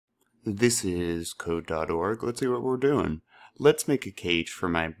This is code.org. Let's see what we're doing. Let's make a cage for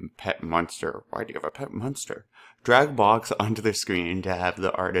my pet monster. Why do you have a pet monster? Drag blocks onto the screen to have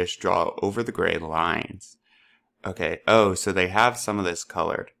the artist draw over the gray lines. Okay, oh, so they have some of this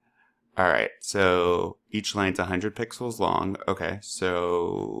colored. Alright, so each line's 100 pixels long. Okay,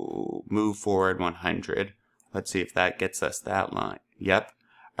 so move forward 100. Let's see if that gets us that line. Yep.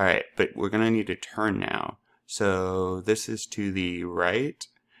 Alright, but we're going to need to turn now. So this is to the right.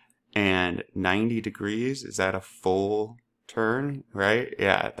 And 90 degrees, is that a full turn, right?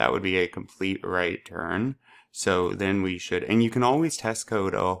 Yeah, that would be a complete right turn. So then we should, and you can always test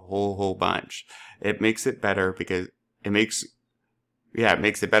code a whole bunch. It makes it better because it makes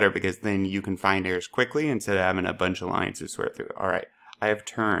it better because then you can find errors quickly instead of having a bunch of lines to sort through. All right, I have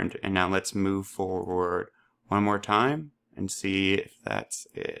turned, and now let's move forward one more time and see if that's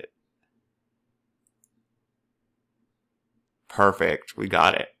it. Perfect, we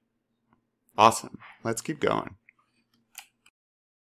got it. Awesome. Let's keep going.